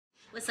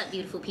What's up,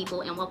 beautiful people,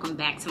 and welcome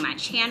back to my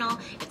channel.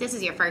 If this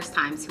is your first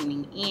time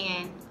tuning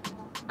in,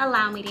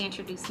 allow me to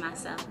introduce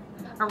myself.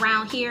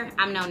 Around here,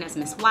 I'm known as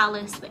Miss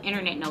Wallace. The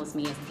internet knows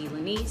me as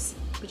D-Lanice,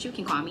 but you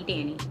can call me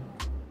Danny.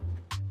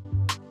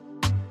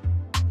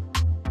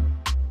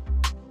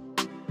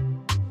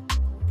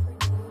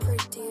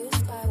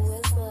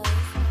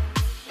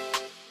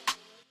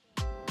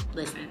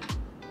 Listen,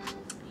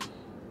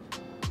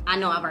 I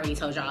know I've already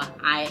told y'all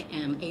I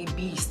am a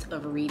beast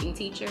of a reading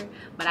teacher,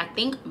 but I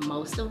think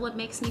most of what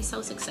makes me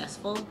so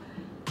successful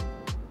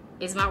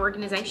is my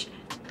organization.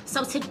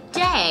 So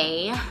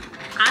today,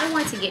 I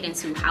want to get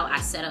into how I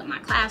set up my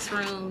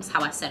classrooms,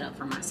 how I set up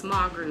for my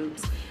small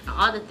groups, and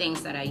all the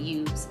things that I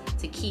use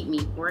to keep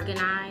me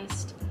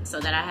organized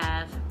so that I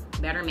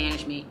have better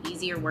management,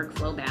 easier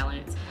workflow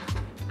balance.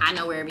 I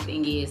know where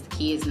everything is, the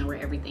kids know where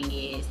everything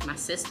is. My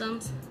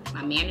systems,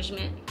 my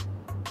management,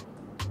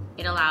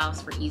 it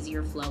allows for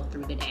easier flow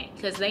through the day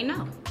because they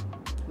know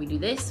we do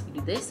this, we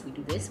do this, we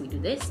do this, we do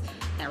this.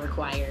 That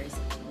requires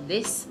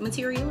this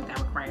material, that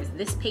requires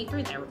this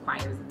paper, that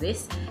requires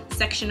this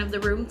section of the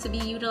room to be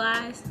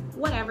utilized.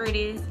 Whatever it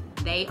is,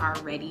 they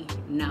already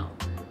know.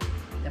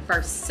 The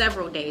first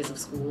several days of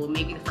school,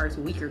 maybe the first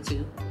week or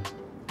two,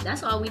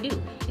 that's all we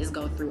do is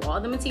go through all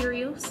the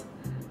materials,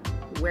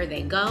 where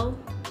they go,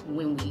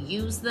 when we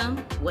use them,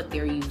 what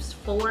they're used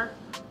for,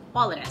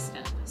 all of that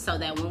stuff, so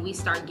that when we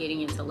start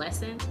getting into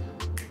lessons,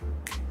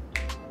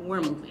 we're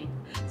moving.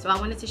 So I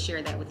wanted to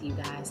share that with you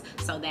guys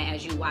so that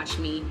as you watch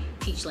me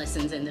teach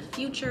lessons in the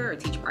future or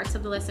teach parts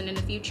of the lesson in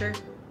the future,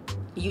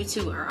 you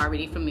two are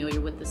already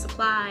familiar with the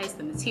supplies,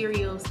 the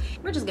materials.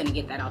 We're just gonna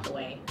get that out the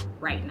way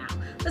right now.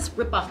 Let's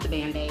rip off the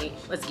Band-Aid.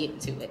 Let's get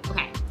into it.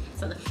 Okay,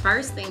 so the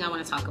first thing I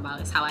wanna talk about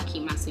is how I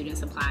keep my student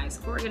supplies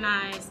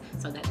organized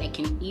so that they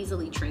can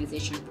easily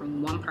transition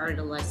from one part of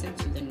the lesson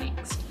to the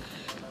next.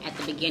 At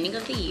the beginning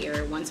of the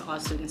year, once all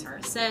students are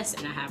assessed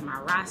and I have my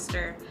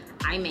roster,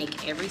 I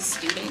make every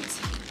student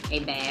a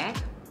bag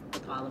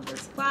with all of their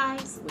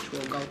supplies, which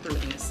we'll go through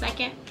in a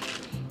second.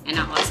 And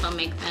I also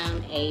make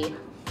them a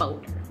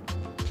folder.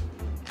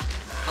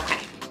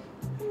 Okay.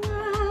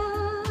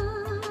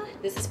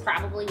 This is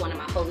probably one of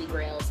my holy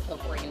grails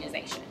of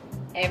organization.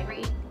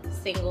 Every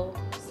single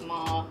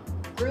small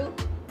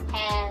group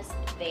has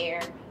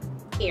their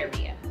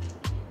area.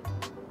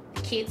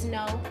 Kids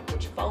know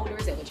which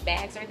folders and which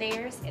bags are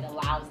theirs. It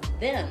allows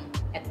them,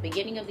 at the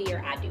beginning of the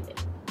year, I do it.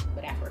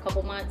 But after a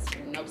couple months,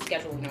 we know the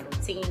schedule, we know the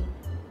routine,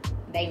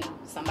 they know.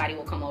 Somebody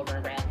will come over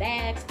and grab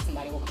bags,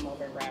 somebody will come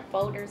over and grab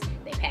folders,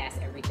 they pass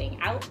everything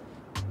out,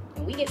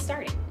 and we get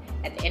started.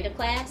 At the end of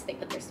class, they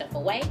put their stuff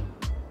away.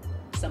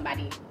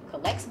 Somebody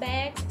collects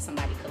bags,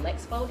 somebody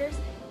collects folders,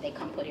 they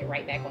come put it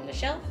right back on the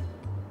shelf,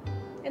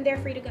 and they're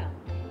free to go.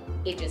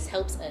 It just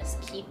helps us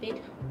keep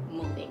it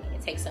moving.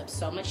 It takes up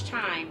so much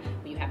time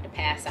when you have to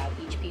pass out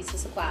each piece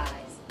of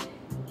supplies,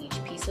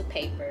 each piece of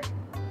paper,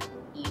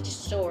 each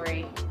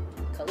story,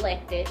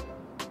 collect it,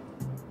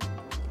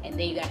 and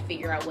then you got to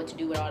figure out what to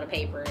do with all the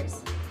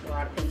papers, where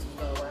all the pencils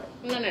go.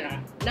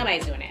 No.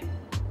 Nobody's doing that.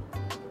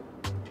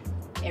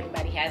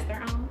 Everybody has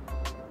their own.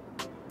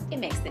 It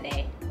makes the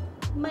day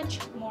much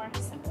more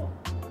simple.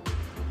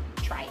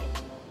 Try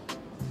it.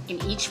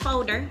 In each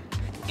folder,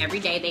 every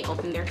day they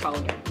open their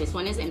folder. This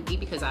one is empty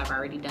because I've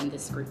already done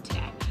this group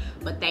today.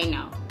 But they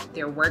know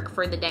their work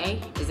for the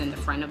day is in the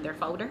front of their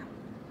folder.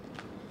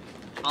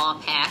 All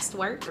past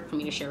work for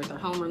me to share with their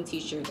homeroom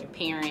teacher, their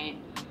parent,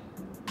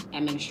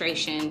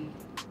 administration,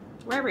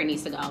 wherever it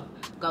needs to go,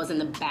 goes in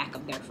the back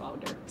of their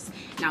folders.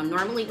 Now,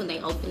 normally when they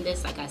open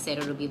this, like I said,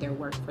 it'll be their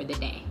work for the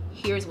day.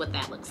 Here's what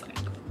that looks like.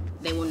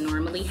 They will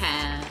normally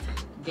have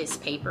this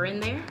paper in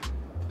there.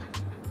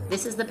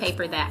 This is the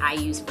paper that I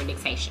use for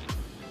dictation.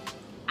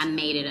 I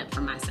made it up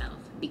for myself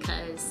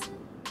because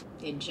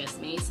it just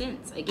made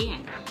sense.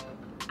 Again,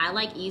 I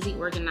like easy,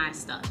 organized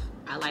stuff.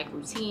 I like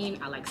routine,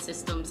 I like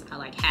systems, I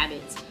like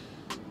habits.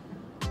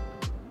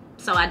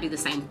 So I do the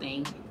same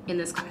thing in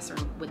this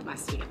classroom with my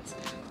students.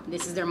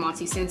 This is their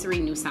multi-sensory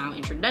new sound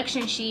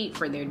introduction sheet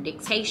for their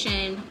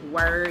dictation,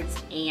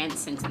 words, and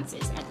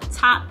sentences. At the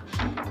top,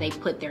 they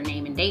put their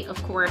name and date,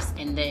 of course,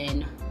 and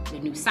then the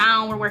new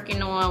sound we're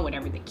working on,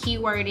 whatever the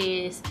keyword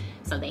is,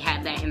 so they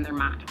have that in their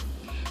mind.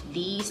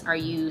 These are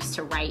used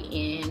to write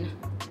in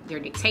their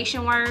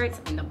dictation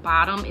words, and the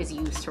bottom is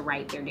used to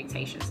write their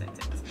dictation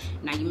sentence.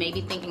 Now you may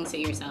be thinking to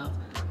yourself,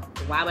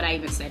 why would I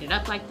even set it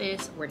up like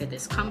this? Where did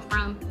this come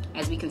from?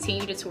 As we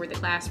continue to tour the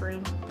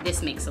classroom,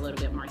 this makes a little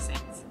bit more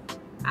sense.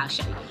 I'll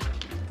show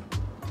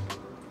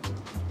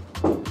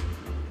you.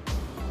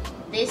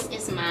 This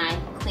is my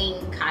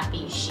clean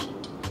copy sheet.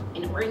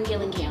 In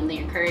Ortongillingham, they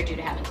encourage you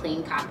to have a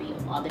clean copy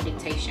of all the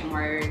dictation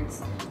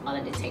words, all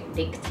the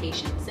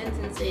dictation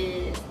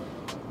sentences,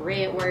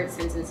 read word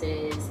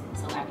sentences,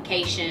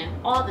 syllabication,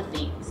 all the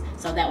things,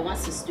 so that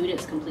once the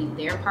students complete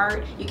their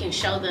part, you can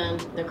show them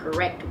the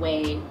correct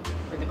way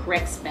or the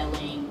correct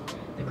spelling,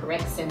 the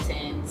correct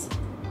sentence,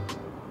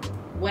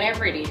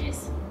 whatever it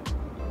is.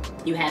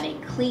 You have a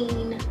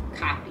clean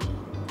copy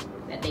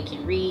that they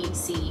can read,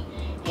 see,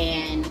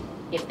 and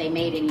If they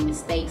made any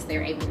mistakes,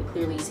 they're able to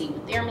clearly see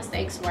what their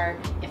mistakes were.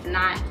 If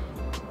not,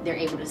 they're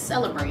able to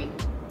celebrate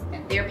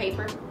that their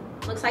paper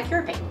looks like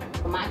your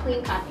paper. My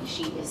clean copy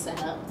sheet is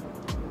set up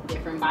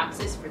different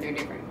boxes for their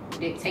different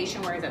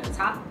dictation words at the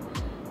top,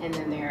 and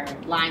then their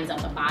lines at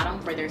the bottom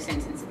for their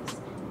sentences.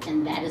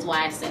 And that is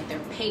why I set their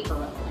paper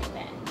up like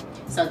that,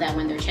 so that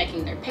when they're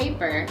checking their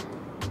paper,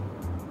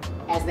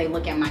 as they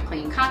look at my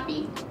clean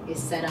copy,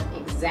 it's set up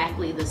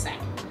exactly the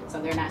same.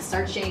 So they're not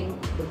searching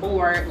the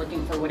board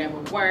looking for whatever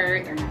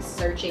word, they're not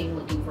searching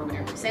looking for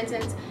whatever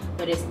sentence,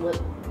 but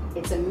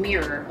it's a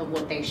mirror of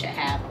what they should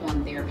have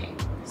on their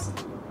papers.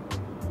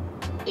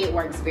 It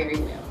works very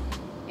well.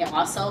 It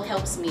also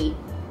helps me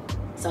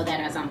so that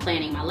as I'm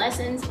planning my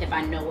lessons, if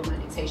I know what my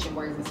dictation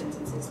words and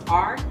sentences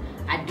are,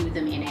 I do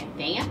them in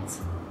advance.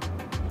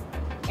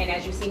 And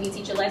as you see me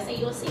teach a lesson,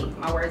 you'll see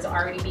my words will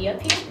already be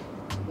up here.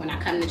 When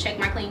I come to check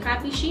my clean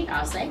copy sheet,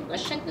 I'll say,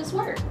 let's check this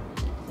word.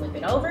 Flip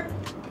it over.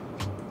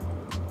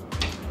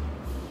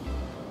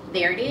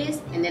 There it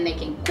is, and then they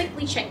can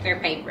quickly check their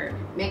paper,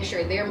 make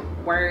sure their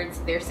words,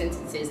 their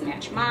sentences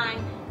match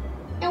mine,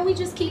 and we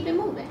just keep it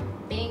moving.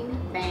 Bing,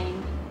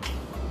 bang,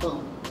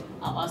 boom.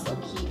 I'll also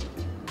keep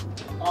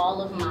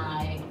all of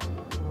my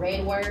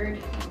red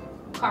word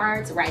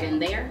cards right in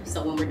there,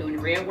 so when we're doing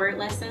a red word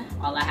lesson,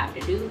 all I have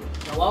to do,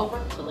 go over,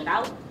 pull it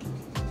out.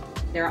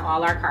 There are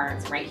all our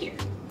cards right here.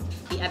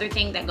 The other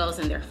thing that goes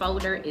in their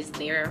folder is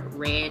their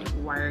red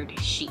word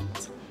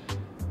sheet.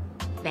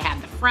 They have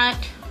the front,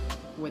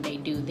 where they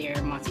do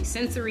their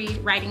multi-sensory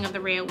writing of the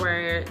red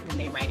word, then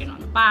they write it on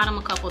the bottom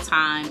a couple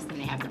times, then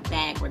they have the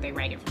back where they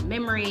write it from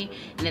memory,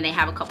 and then they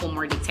have a couple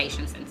more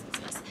dictation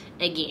sentences.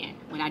 Again,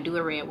 when I do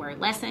a red word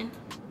lesson,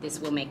 this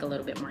will make a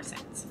little bit more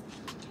sense.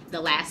 The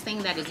last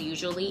thing that is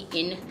usually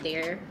in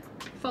their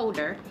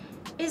folder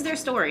is their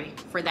story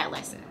for that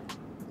lesson.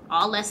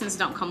 All lessons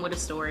don't come with a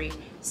story,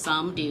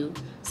 some do.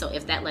 So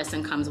if that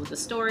lesson comes with a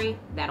story,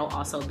 that'll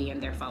also be in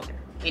their folder.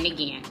 And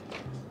again,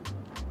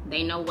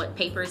 they know what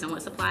papers and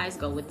what supplies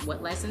go with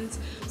what lessons,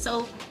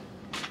 so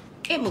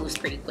it moves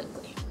pretty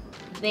quickly.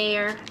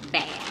 Their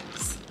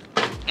bags.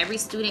 Every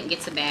student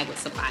gets a bag with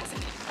supplies in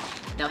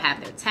it. They'll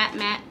have their tap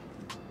mat,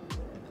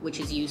 which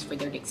is used for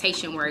their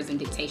dictation words and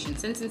dictation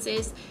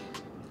sentences.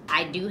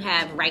 I do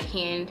have right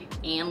hand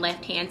and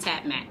left hand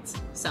tap mats,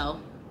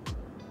 so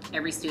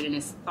every student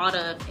is thought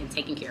of and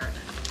taken care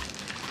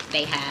of.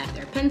 They have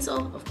their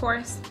pencil, of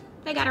course,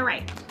 they gotta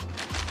write.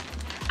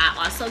 I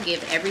also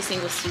give every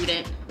single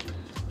student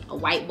a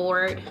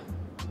whiteboard,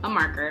 a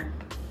marker,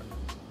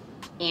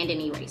 and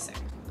an eraser.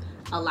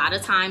 A lot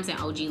of times in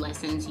OG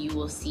lessons, you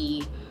will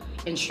see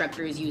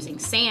instructors using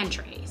sand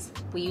trays.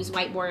 We use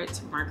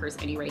whiteboards, markers,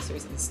 and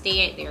erasers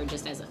instead. They are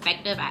just as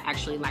effective. I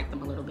actually like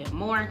them a little bit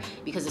more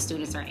because the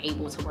students are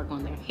able to work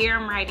on their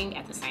handwriting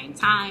at the same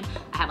time.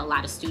 I have a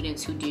lot of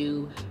students who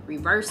do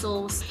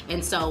reversals,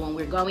 and so when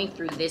we're going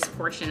through this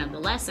portion of the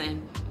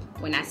lesson,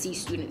 when I see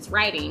students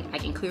writing, I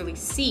can clearly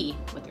see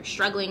what they're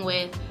struggling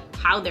with,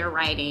 how they're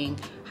writing,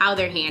 how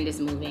their hand is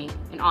moving,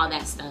 and all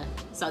that stuff,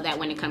 so that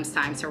when it comes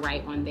time to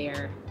write on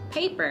their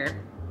paper,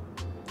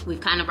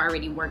 we've kind of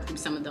already worked through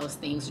some of those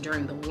things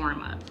during the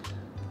warm-up.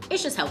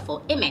 It's just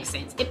helpful. It makes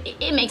sense.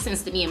 It makes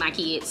sense to me and my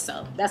kids,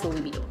 so that's what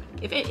we be doing.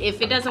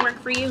 If it doesn't work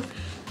for you,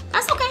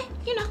 that's okay.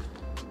 You know,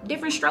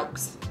 different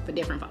strokes for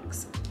different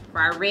folks. For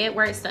our red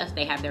word stuff,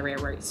 they have their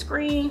red word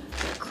screen,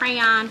 their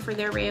crayon for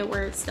their red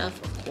word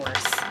stuff, of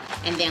course.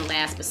 And then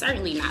last but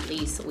certainly not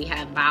least, we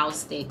have vowel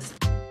sticks.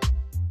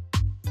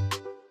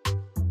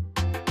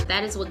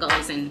 That is what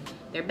goes in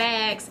their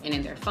bags and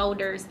in their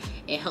folders.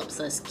 It helps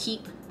us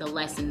keep the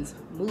lessons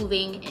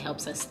moving. It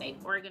helps us stay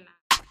organized.